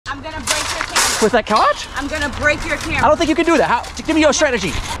With that cart? I'm gonna break your camera. I don't think you can do that. How? Give me your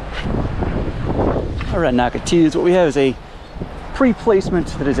strategy. All right, Narcs, what we have is a pre-placement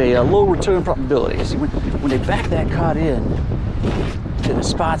that is a low return probability. See, when they back that cart in to the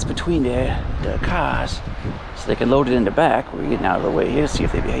spots between the cars, so they can load it in the back, we're getting out of the way here to see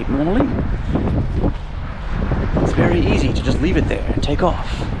if they behave normally. It's very easy to just leave it there and take off.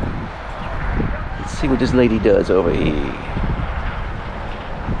 Let's see what this lady does over here.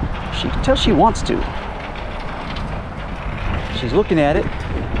 She can tell she wants to. She's looking at it.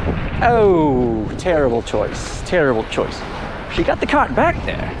 Oh, terrible choice. Terrible choice. She got the cart back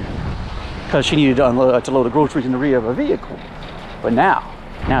there because she needed to load the groceries in the rear of a vehicle. But now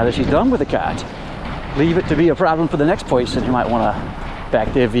that she's done with the cart, leave it to be a problem for the next person who might want to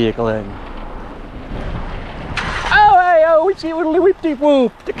back their vehicle in. Oh, hey, oh, we see little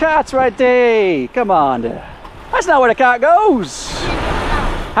whoop-de-whoop. The cart's right there. Come on. That's not where the cart goes.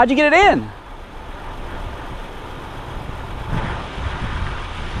 How'd you get it in?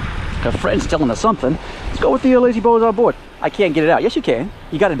 Her friend's telling us something. Let's go with the lazy bones on board. I can't get it out. Yes, you can.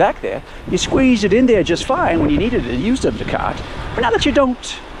 You got it back there. You squeezed it in there just fine when you needed it to use the cart. But now that you don't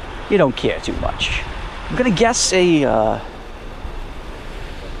care too much. I'm gonna guess a.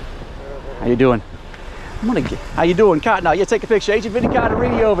 How you doing? How you doing, Cotton? Now, you take a picture. Agent Vinny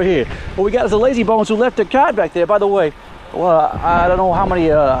Cartarini over here. What we got is the lazy bones who left the cart back there. By the way, well, I don't know how many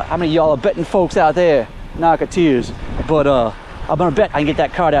of y'all are betting folks out there, Narcs, but I'm gonna bet I can get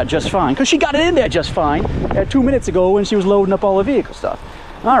that cart out just fine because she got it in there just fine 2 minutes ago when she was loading up all the vehicle stuff.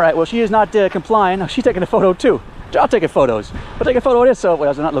 All right, well, she is not complying. She's taking a photo too. Y'all taking photos. We'll take a photo of this over.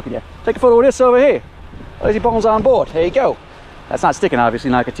 Well, I'm not looking yet. Take a photo of this over here. Lazy bones on board. There you go. That's not sticking, obviously,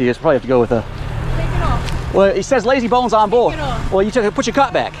 Narcs. Probably have to go with a. Take it off. Well, it says lazy bones on board. Take it off. Well, you put your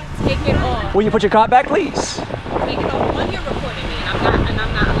cart back. Take it off. Will you put your cart back, please? Take it off. When you're recording me, I'm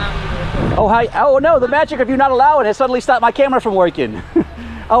not allowing you to record. Oh, hi. Oh, no, the magic of you not allowing has suddenly stopped my camera from working.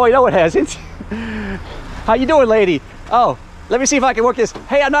 Oh, wait, no, it hasn't. How you doing, lady? Oh, let me see if I can work this.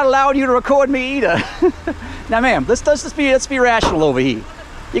 Hey, I'm not allowing you to record me either. Now, ma'am, let's be rational over here.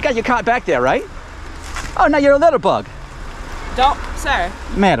 You got your cart back there, right? Oh, now you're a litter bug. Don't, sir.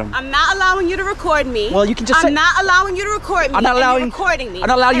 Madam. I'm not allowing you to record me. Well, you can just say. I'm not allowing you to record me. I'm not allowing. You're recording me. I'm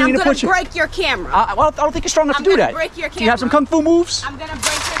not allowing you to push it. I'm gonna break your camera. Well, I don't think you're strong enough to do that. I'm gonna break your camera. Do you have some kung fu moves? I'm gonna break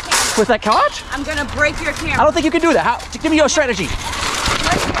your camera. With that cart? I'm gonna break your camera. I don't think you can do that. How? Give me your strategy.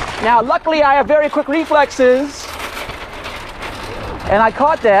 Now, luckily, I have very quick reflexes. And I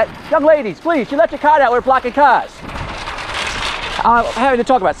caught that. Young ladies, please, you left your cart out. We're blocking cars. I'm having to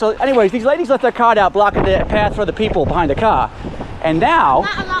talk about it. So anyways, these ladies left their cart out blocking the path for the people behind the car. And now...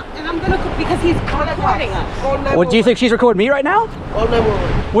 And I'm gonna, because he's recording us. What, do you think she's recording me right now? Oh, never.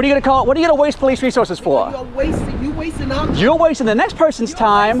 What are you gonna call, what are you gonna waste police resources for? You're wasting our time. You're wasting the next person's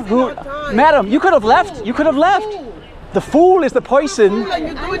time who... Madam, you could have left. You could have left. The fool is the person.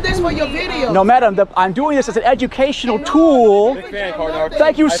 You're doing this for your video. No, madam, I'm doing this as an educational tool. Big fan, Narcs.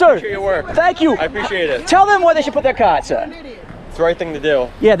 Thank you, sir. I appreciate your work. Thank you. I appreciate it. Tell them where they should put their cart, sir. It's the right thing to do.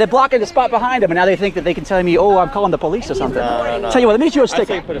 Yeah, they're blocking the spot behind them, and now they think that they can tell me, oh, I'm calling the police or something. No. Tell you what, let me get you a I say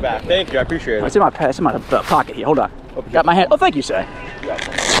sticker. put it back. Thank you, I appreciate it. It's in my pocket here. Hold on. Got my hand. Oh, thank you, sir.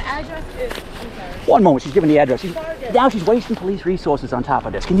 Address is, One moment, she's giving the address. Now she's wasting police resources on top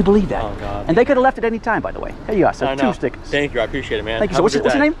of this. Can you believe that? Oh, God. And they could have left at any time, by the way. Here you are, sir. 2 stickers. Thank you, I appreciate it, man. Thank you, sir. What's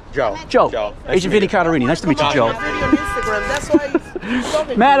your name? Joe. Joe. Agent Vinny Cartarini. Nice to meet you, Joe. On Instagram. That's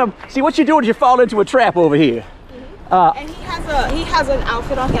why Madam, see what you're doing is you're falling into a trap over here. and he has an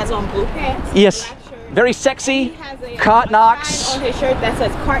outfit on. He has on blue pants. Yes. Black shirt. Very sexy. He has a Cart Narcs. sign on his shirt that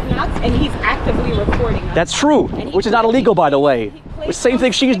says Cart Narcs, and he's actively recording us. That's true, which is not illegal, by the way. The same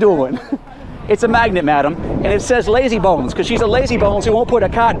thing she's doing. It's a magnet, madam, and it says lazy bones because she's a lazy bones who won't put her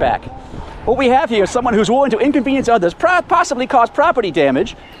cart back. What we have here is someone who's willing to inconvenience others, possibly cause property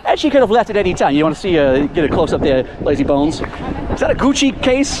damage, and she could have left at any time. You want to see, get a close up there, lazy bones? Is that a Gucci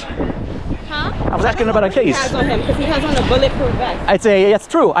case? Huh? I was asking about a case. He has on him because he has on a bulletproof vest. That's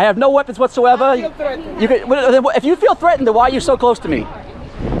true. I have no weapons whatsoever. I feel threatened. If you feel threatened, then why are you so close to me?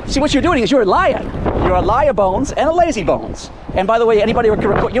 See, what you're doing is you're a liar. You're a liar bones and a lazy bones. And by the way, anybody can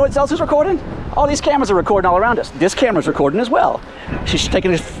record. You know what else is recording? All these cameras are recording all around us. This camera's recording as well. She's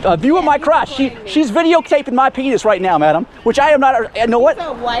taking a view of my crotch. She's videotaping my penis right now, madam. Which I am not. You know what? He's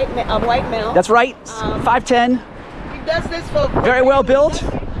a white male. That's right. 5'10". He does this for Very well built.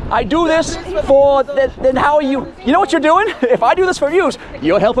 I do this for, then how are you? You know what you're doing? If I do this for views,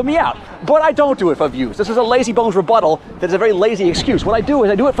 you're helping me out. But I don't do it for views. This is a lazy bones rebuttal that is a very lazy excuse. What I do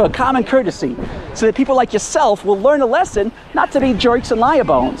is I do it for common courtesy, so that people like yourself will learn a lesson not to be jerks and liar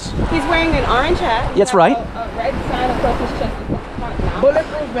bones. He's wearing an orange hat. That's right. A red sign across his chest.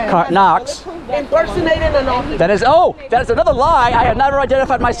 Bulletproof vest. Narcs. Impersonating an officer. That is another lie. I have never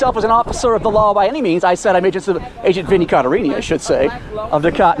identified myself as an officer of the law by any means. I said I'm Agent Vinny Cartarini, I should say, of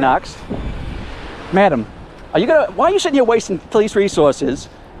the Narcs. Madam, why are you sitting here wasting police resources?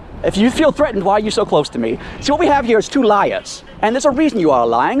 If you feel threatened, why are you so close to me? See, what we have here is two liars. And there's a reason you are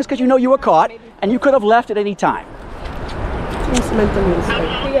lying. It's because you know you were caught and you could have left at any time. He's mentally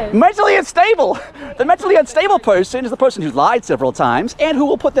unstable. Mentally unstable. The mentally unstable person is the person who's lied several times and who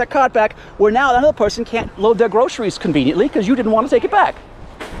will put their cart back where now another person can't load their groceries conveniently because you didn't want to take it back.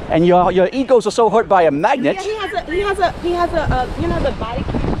 And your egos are so hurt by a magnet. Yeah, he has a, you know, the body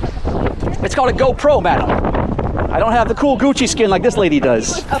cam. It's called a GoPro, madam. I don't have the cool Gucci skin like this lady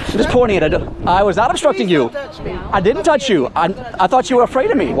does. I'm just pointing at it. I was not obstructing you. I didn't touch you. I thought you were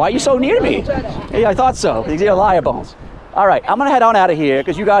afraid of me. Why are you so near to me? Yeah, I thought so. You're liar bones. All right, I'm gonna head on out of here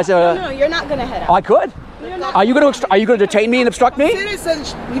because you guys are. No, you're not gonna head out. Oh, I could. Are you gonna detain me and obstruct me?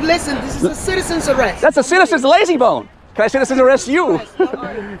 Citizens, listen, this is a citizen's arrest. That's a citizen's lazy bone. Can I citizen's arrest you?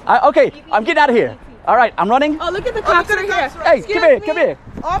 Okay, I'm getting out of here. All right, I'm running. Oh, look at the cops are here. Hey, come here.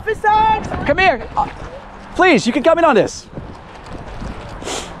 Officers! Come here. Please, you can come in on this.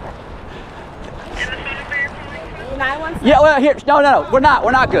 911. Yeah, well, here. No. We're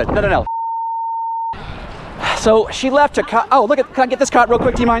not good. No. So she left her car. Oh, look at. Can I get this cart real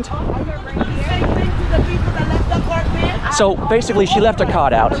quick? Do you mind? So basically, she left her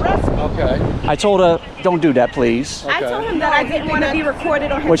cart out. Okay. I told her, don't do that, please. I told him that I didn't want to be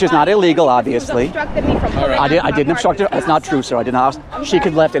recorded on his Which is not body. illegal, He obviously. obstructed me from pulling out I my didn't obstruct her. parking That's not true, sir. I did not. She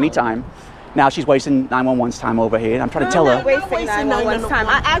could have left any time. Now she's wasting 911's time over here. I'm trying to tell I'm not her, wasting 911's time.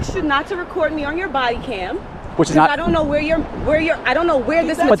 I asked you not to record me on your body cam. which is I not. don't know I don't know where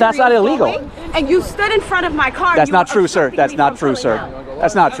this But that's not material is illegal. going, and you stood in front of my car. That's you not were true, sir. obstructing That's me not from true, pulling sir. out.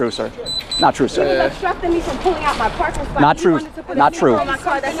 That's not true, sir. Not true, He sir. was obstructing me from pulling out my parking spot. Not He true. wanted to put a Not sticker true. on my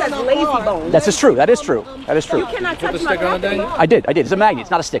car that says lazy bone. That is true. That is true. That is true. You cannot touch my property. I did. It's a magnet. It's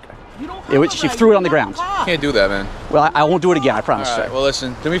not a sticker. She threw it on the ground. Can't do that, man. Well, I won't do it again. I promise, All right, sir. well,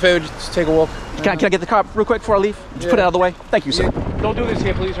 listen, do me a favor, just take a walk. Can I get the car real quick before I leave? Just put it out of the way. Thank you, sir. Don't do this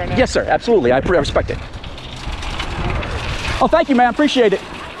here, please, right now. Yes, sir. Absolutely. I respect it. Oh, thank you, man. Appreciate it.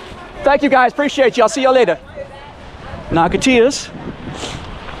 Thank you, guys. Appreciate you. I'll see you later. Narcoteers.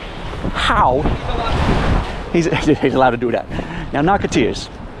 How? He's allowed to do that. Now, Narcoteers.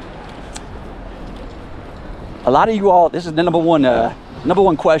 A lot of you all, this is the number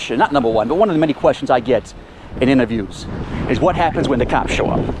one question, not number one, but one of the many questions I get in interviews is what happens when the cops show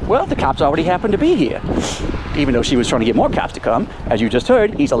up? Well, the cops already happen to be here. Even though she was trying to get more cops to come, as you just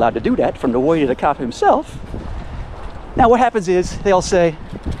heard, he's allowed to do that from the warrior to the cop himself. Now what happens is they'll say,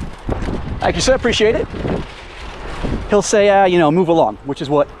 thank you, sir, appreciate it. He'll say, move along, which is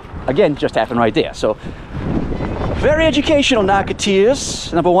what, again, just happened right there. So, very educational,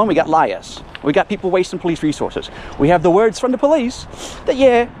 Narcoteers. Number one, we got liars. We got people wasting police resources. We have the words from the police that,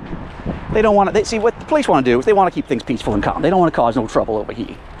 they don't want to, see what the police want to do is they want to keep things peaceful and calm. They don't want to cause no trouble over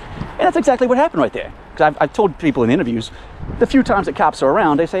here. And that's exactly what happened right there. Because I've told people in interviews, the few times that cops are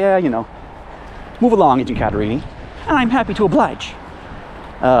around, they say, move along, Agent Cartarini. And I'm happy to oblige.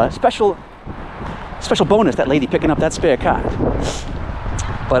 Special bonus, that lady picking up that spare car.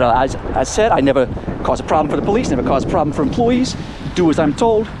 But as I said, I never cause a problem for the police, never cause a problem for employees. Do as I'm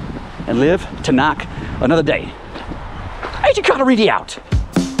told and live to knock another day. Agent Cartarini out.